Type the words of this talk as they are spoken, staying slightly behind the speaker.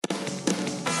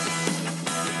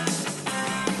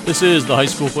This is the High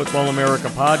School Football America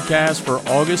podcast for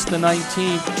August the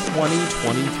 19th,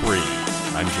 2023.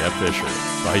 I'm Jeff Fisher.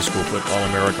 The High School Football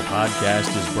America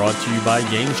podcast is brought to you by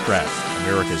GameStrat,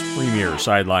 America's premier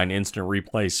sideline instant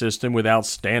replay system with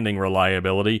outstanding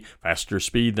reliability, faster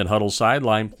speed than Huddle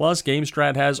Sideline, plus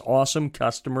GameStrat has awesome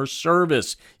customer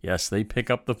service. Yes, they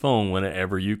pick up the phone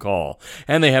whenever you call.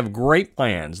 And they have great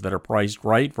plans that are priced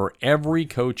right for every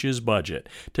coach's budget.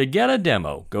 To get a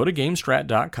demo, go to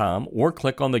GameStrat.com or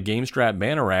click on the GameStrat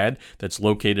banner ad that's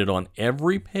located on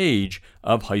every page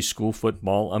of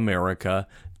highschoolfootballamerica.com.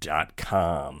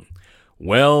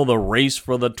 Well, the race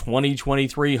for the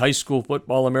 2023 High School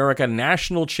Football America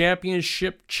National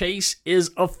Championship chase is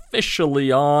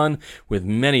officially on, with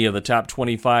many of the top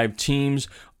 25 teams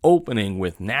opening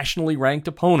with nationally ranked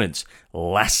opponents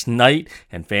last night,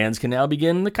 and fans can now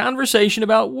begin the conversation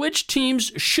about which teams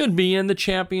should be in the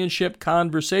championship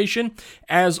conversation.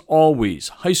 As always,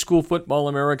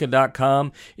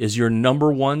 highschoolfootballamerica.com is your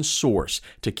number one source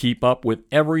to keep up with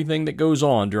everything that goes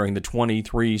on during the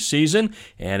 23 season,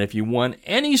 and if you want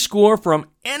any score from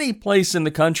any place in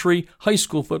the country, High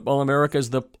School Football America is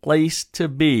the place to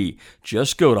be.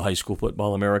 Just go to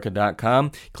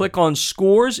highschoolfootballamerica.com, click on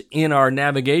Scores in our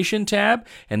navigation tab,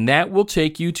 and that will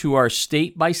take you to our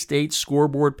state-by-state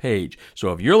scoreboard page.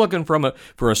 So if you're looking for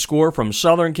a score from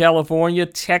Southern California,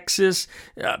 Texas,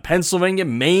 Pennsylvania,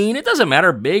 Maine, it doesn't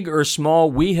matter, big or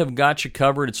small, we have got you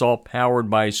covered. It's all powered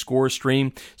by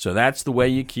ScoreStream, so that's the way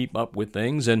you keep up with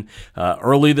things. And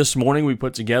early this morning, we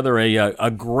put together a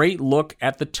great look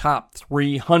at the top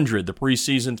 300. The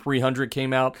preseason 300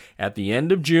 came out at the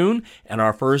end of June, and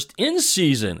our first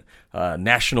in-season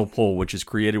national poll, which is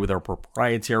created with our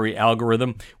proprietary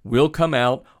algorithm, will come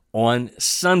out on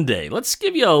Sunday. Let's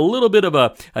give you a little bit of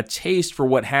a taste for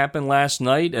what happened last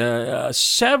night.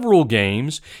 Several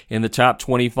games in the top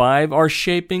 25 are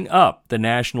shaping up the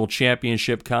national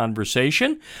championship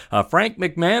conversation. Frank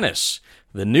McManus,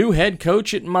 the new head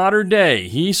coach at Mater Dei,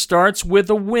 he starts with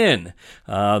a win.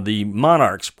 The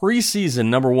Monarchs, preseason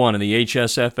number one in the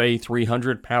HSFA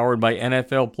 300, powered by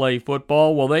NFL Play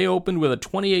Football. Well, they opened with a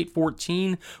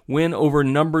 28-14 win over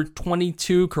number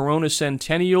 22 Corona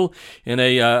Centennial in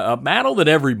a battle that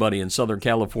everybody in Southern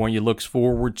California looks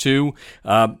forward to.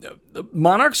 The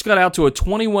Monarchs got out to a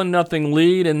 21-0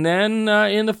 lead, and then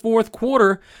in the fourth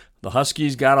quarter, the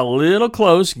Huskies got a little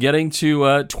close, getting to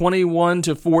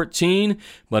 21-14,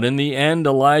 but in the end,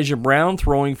 Elijah Brown,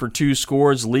 throwing for two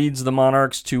scores, leads the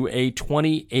Monarchs to a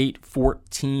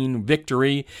 28-14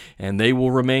 victory, and they will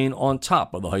remain on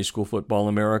top of the High School Football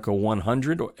America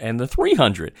 100 and the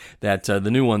 300. That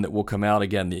the new one that will come out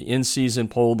again, the in-season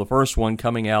poll, the first one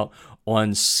coming out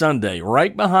on Sunday.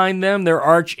 Right behind them, their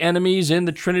arch enemies in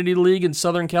the Trinity League in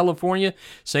Southern California,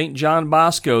 St. John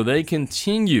Bosco. They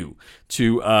continue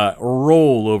to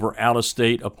roll over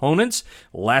out-of-state opponents.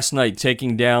 Last night,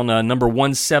 taking down number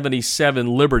 177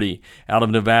 Liberty out of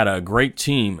Nevada, a great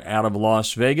team out of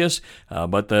Las Vegas.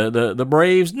 But the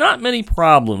Braves, not many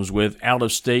problems with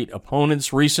out-of-state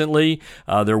opponents recently.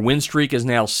 Their win streak is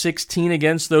now 16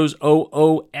 against those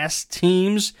OOS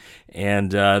teams,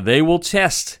 and they will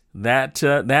test that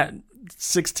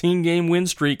 16-game win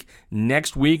streak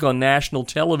next week on national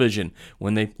television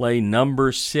when they play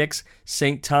number 6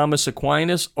 St. Thomas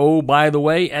Aquinas. Oh, by the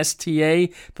way, STA,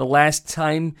 the last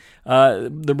time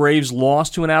the Braves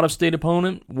lost to an out-of-state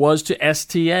opponent was to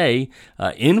STA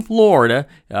in Florida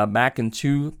back in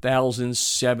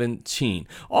 2017.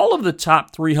 All of the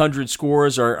top 300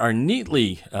 scores are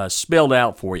neatly spelled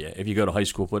out for you if you go to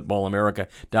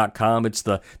highschoolfootballamerica.com. It's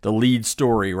the lead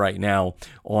story right now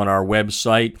on our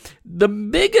website. The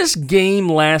biggest game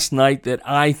last night that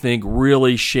I think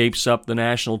really shapes up the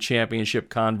national championship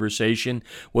conversation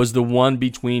was the one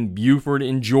between Buford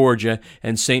in Georgia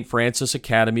and St. Francis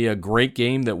Academy, a great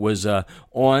game that was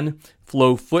on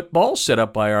Flow Football, set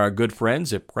up by our good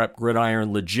friends at Prep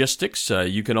Gridiron Logistics.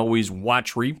 You can always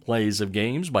watch replays of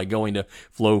games by going to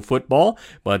Flow Football.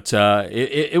 But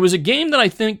it was a game that I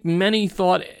think many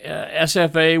thought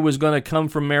SFA was going to come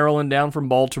from Maryland, down from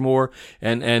Baltimore,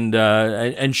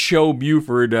 and show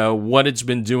Buford what it's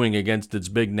been doing against its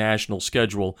big national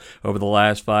schedule over the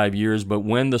last 5 years. But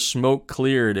when the smoke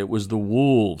cleared, it was the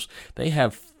Wolves. They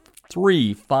have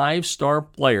 3 5-star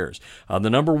players. The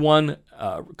number one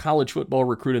college football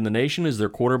recruit in the nation is their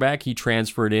quarterback. He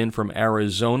transferred in from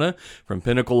Arizona, from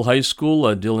Pinnacle High School,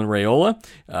 Dylan Raiola,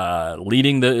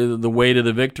 leading the way to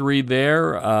the victory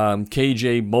there.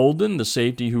 KJ Bolden, the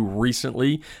safety who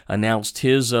recently announced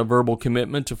his verbal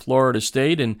commitment to Florida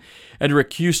State, and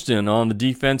Edric Houston on the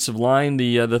defensive line,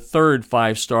 the third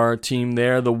 5-star team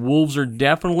there. The Wolves are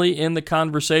definitely in the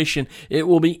conversation. It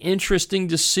will be interesting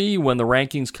to see when the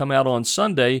rankings come out on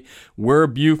Sunday where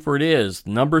Buford is.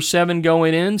 Number 7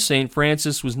 going in, St.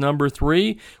 Francis was number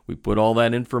 3. We put all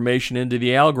that information into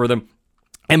the algorithm.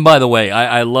 And by the way,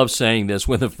 I love saying this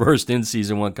when the first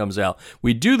in-season one comes out.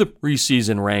 We do the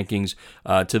preseason rankings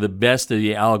to the best of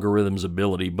the algorithm's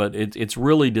ability, but it's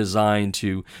really designed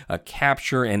to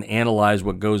capture and analyze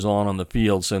what goes on the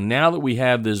field. So now that we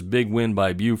have this big win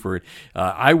by Buford,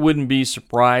 I wouldn't be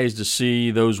surprised to see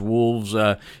those Wolves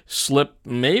slip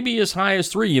maybe as high as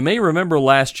 3. You may remember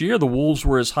last year the Wolves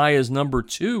were as high as number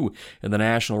 2 in the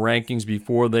national rankings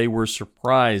before they were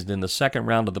surprised in the second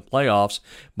round of the playoffs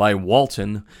by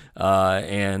Walton.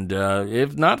 And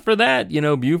if not for that,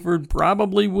 Buford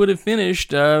probably would have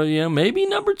finished, maybe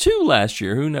number 2 last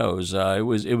year. Who knows?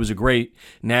 It was a great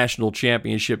national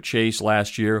championship chase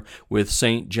last year with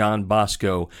St. John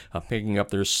Bosco picking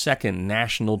up their second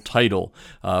national title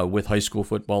with High School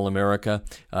Football America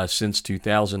since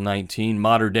 2019.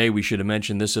 Modern day, we should have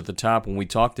mentioned this at the top when we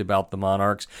talked about the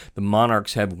Monarchs. The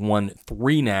Monarchs have won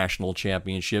 3 national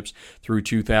championships through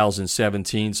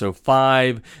 2017, so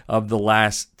 5 of the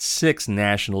last 6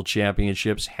 national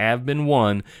championships have been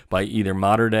won by either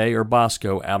Mater Dei or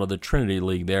Bosco out of the Trinity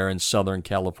League there in Southern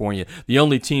California. The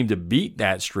only team to beat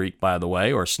that streak, by the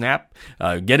way, or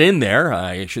get in there,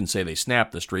 I shouldn't say they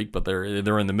snapped the streak, but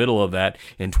they're in the middle of that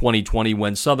in 2020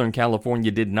 when Southern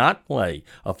California did not play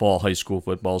a fall high school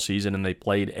football season and they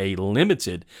played a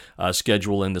limited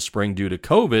schedule in the spring due to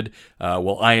COVID.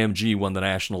 IMG won the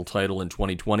national title in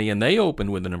 2020 and they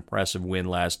opened with an impressive win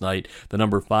last night. The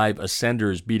number 5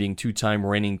 Ascenders beating 2-time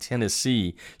reigning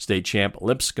Tennessee state champ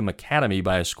Lipscomb Academy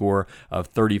by a score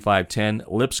of 35-10.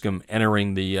 Lipscomb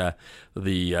entering the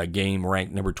game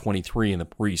ranked number 23 in the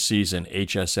preseason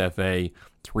HSFA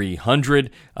 300.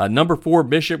 Number 4,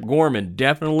 Bishop Gorman,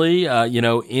 definitely,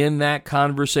 in that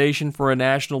conversation for a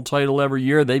national title every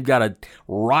year. They've got a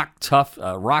rock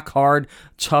hard,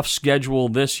 tough schedule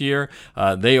this year.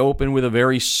 They open with a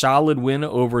very solid win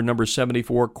over number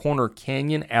 74 Corner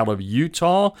Canyon out of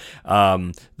Utah.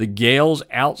 The Gales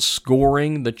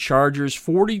outscoring the Chargers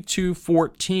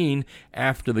 42-14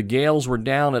 after the Gales were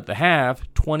down at the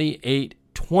half,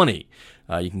 28-20.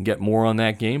 You can get more on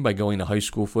that game by going to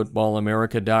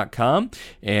highschoolfootballamerica.com.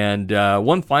 And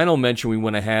one final mention we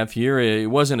want to have here, it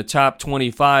wasn't a top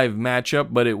 25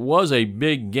 matchup, but it was a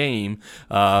big game.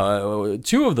 2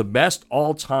 of the best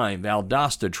all-time,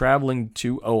 Valdosta traveling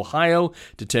to Ohio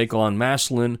to take on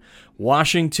Massillon,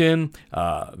 Washington.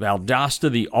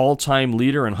 Valdosta, the all-time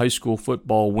leader in high school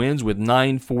football wins with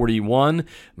 941.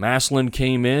 Massillon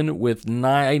came in with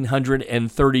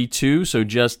 932, so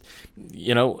just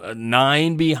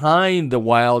 9 behind the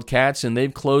Wildcats, and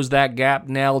they've closed that gap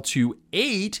now to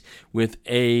 8 with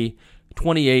a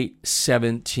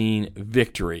 28-17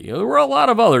 victory. There were a lot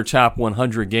of other top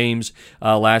 100 games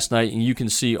last night, and you can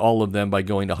see all of them by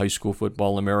going to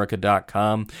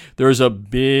highschoolfootballamerica.com. There's a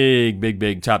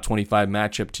big top 25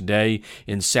 matchup today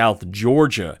in South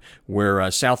Georgia,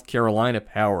 where South Carolina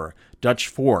Power, Dutch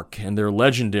Fork, and their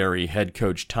legendary head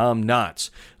coach, Tom Knotts,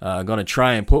 going to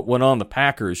try and put one on the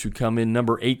Packers, who come in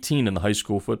number 18 in the High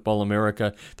School Football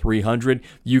America 300.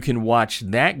 You can watch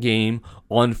that game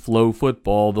on Flow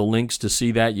Football. The links to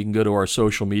see that, you can go to our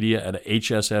social media at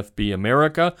HSFB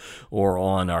America or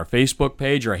on our Facebook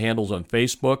page. Our handles on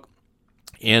Facebook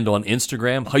and on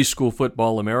Instagram, High School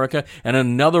Football America. And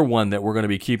another one that we're going to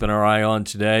be keeping our eye on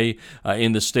today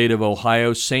in the state of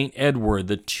Ohio, St. Edward,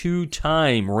 the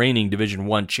 2-time reigning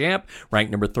Division I champ, ranked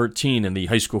number 13 in the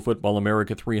High School Football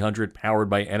America 300,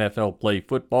 powered by NFL Play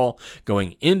Football,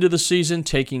 going into the season,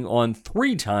 taking on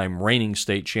 3-time reigning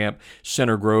state champ,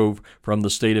 Center Grove from the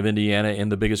state of Indiana in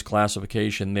the biggest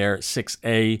classification there,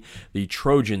 6A. The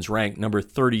Trojans ranked number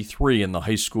 33 in the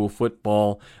High School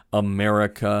Football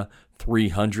America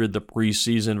 300, the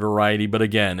preseason variety. But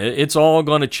again, it's all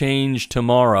going to change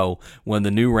tomorrow when the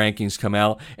new rankings come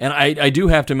out. And I do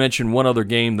have to mention one other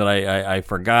game that I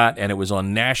forgot, and it was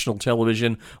on national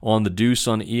television on the Deuce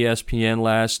on ESPN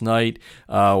last night.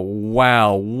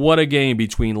 Wow, what a game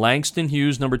between Langston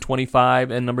Hughes, number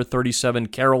 25, and number 37,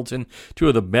 Carrollton, 2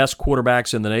 of the best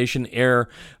quarterbacks in the nation.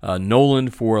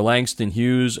 Noland for Langston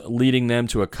Hughes, leading them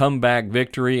to a comeback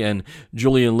victory, and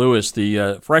Julian Lewis,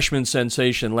 the freshman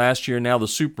sensation last year, year. Now the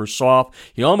super soft.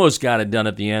 He almost got it done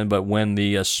at the end, but when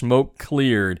the smoke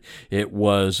cleared, it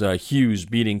was Hughes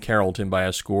beating Carrollton by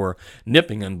a score,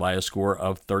 Nippingen by a score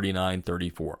of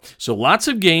 39-34. So lots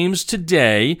of games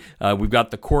today. We've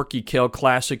got the Corky Kell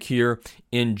Classic here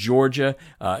in Georgia.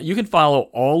 You can follow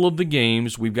all of the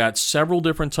games. We've got several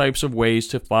different types of ways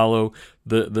to follow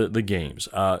the games.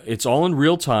 It's all in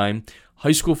real time.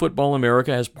 High School Football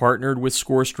America has partnered with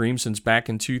ScoreStream since back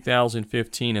in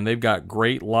 2015, and they've got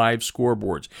great live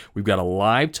scoreboards. We've got a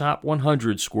live top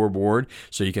 100 scoreboard,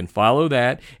 so you can follow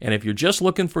that. And if you're just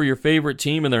looking for your favorite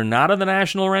team and they're not in the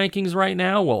national rankings right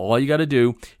now, well, all you got to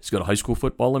do is go to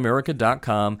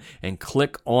highschoolfootballamerica.com and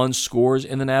click on scores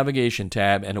in the navigation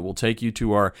tab, and it will take you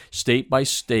to our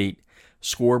state-by-state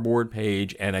scoreboard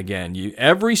page. And again,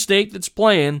 every state that's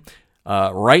playing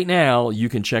right now, you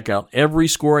can check out every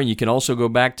score, and you can also go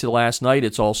back to last night.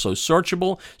 It's also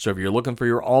searchable. So if you're looking for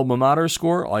your alma mater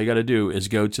score, all you got to do is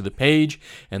go to the page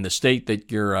and the state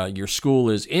that your school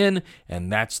is in,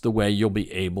 and that's the way you'll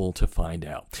be able to find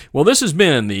out. Well, this has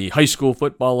been the High School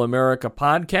Football America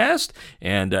podcast,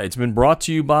 and it's been brought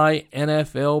to you by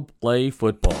NFL Play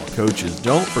Football. Coaches,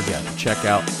 don't forget to check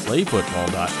out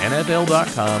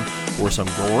playfootball.nfl.com for some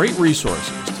great resources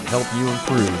to help you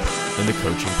improve in the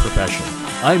coaching profession.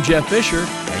 I'm Jeff Fisher,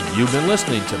 and you've been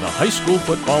listening to the High School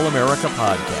Football America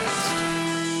podcast.